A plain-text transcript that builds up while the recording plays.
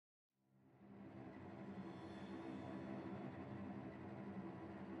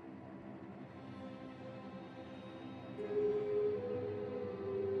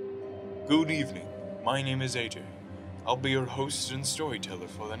Good evening, my name is AJ. I'll be your host and storyteller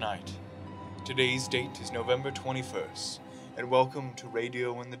for the night. Today's date is November 21st, and welcome to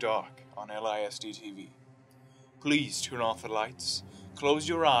Radio in the Dark on LISD TV. Please turn off the lights, close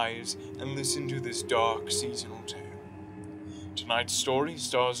your eyes, and listen to this dark seasonal tale. Tonight's story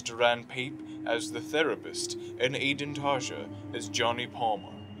stars Duran Pape as the therapist and Aidan Tasha as Johnny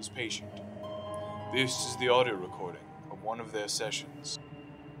Palmer, his patient. This is the audio recording of one of their sessions.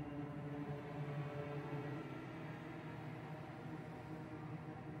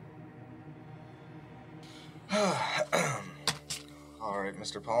 Alright,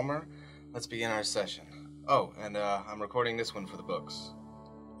 Mr. Palmer, let's begin our session. Oh, and I'm recording this one for the books.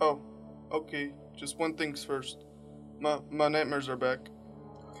 Oh, okay. Just one thing's first. My nightmares are back.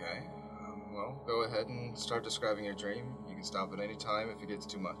 Okay, well, go ahead and start describing your dream. You can stop at any time if it gets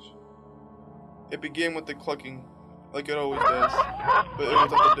too much. It began with the clucking, like it always does, but it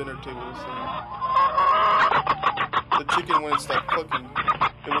was at the dinner table, so... The chicken wouldn't stop clucking.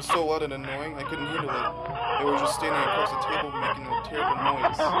 It was so loud and annoying, I couldn't handle it. It was just standing across the table making a terrible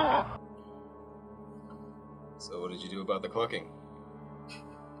noise. So what did you do about the clucking?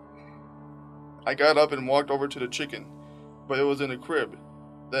 I got up and walked over to the chicken, but it was in a crib.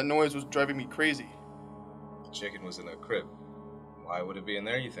 That noise was driving me crazy. The chicken was in a crib. Why would it be in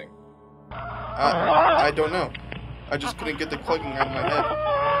there, you think? I don't know. I just couldn't get the clucking out of my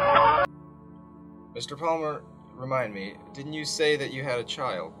head. Mr. Palmer, remind me, didn't you say that you had a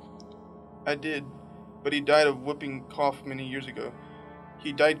child? I did, but he died of whooping cough many years ago.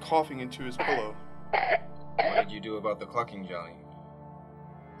 He died coughing into his pillow. What did you do about the clucking, Johnny?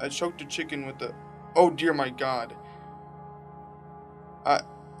 I choked the chicken with the... Oh dear my God.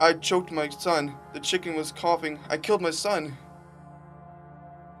 I choked my son. The chicken was coughing. I killed my son.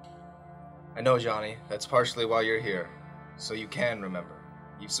 I know, Johnny. That's partially why you're here. So you can remember.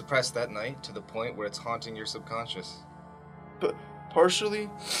 You've suppressed that night to the point where it's haunting your subconscious. But partially?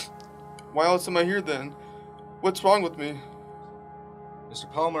 Why else am I here then? What's wrong with me?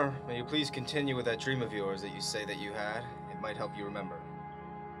 Mr. Palmer, may you please continue with that dream of yours that you say that you had? It might help you remember.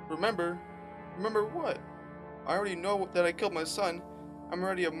 Remember? Remember what? I already know that I killed my son. I'm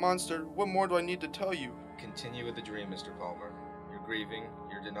already a monster. What more do I need to tell you? Continue with the dream, Mr. Palmer. Your grieving,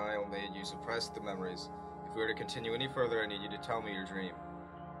 your denial made you suppress the memories. If we were to continue any further, I need you to tell me your dream.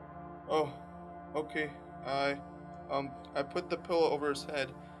 Oh, okay. I put the pillow over his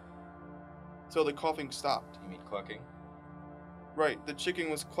head till the coughing stopped. You mean clucking? Right, the chicken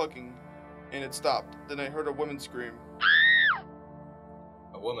was clucking, and it stopped. Then I heard a woman scream.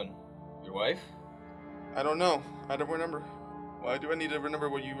 A woman? Your wife? I don't know. I don't remember. Why do I need to remember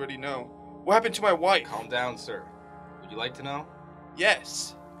what you already know? What happened to my wife? Calm down, sir. Would you like to know?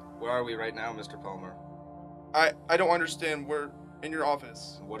 Yes. Where are we right now, Mr. Palmer? I don't understand. We're in your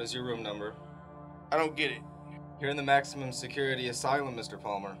office. What is your room number? I don't get it. You're in the maximum security asylum, Mr.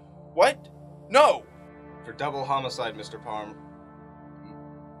 Palmer. What? No! For double homicide, Mr. Palmer.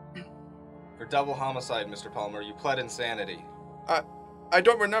 For double homicide, Mr. Palmer, you pled insanity. I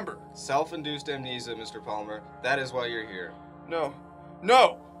don't remember. Self-induced amnesia, Mr. Palmer. That is why you're here. No.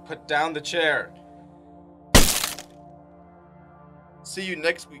 No! Put down the chair. See you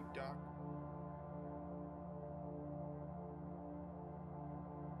next week, Doc.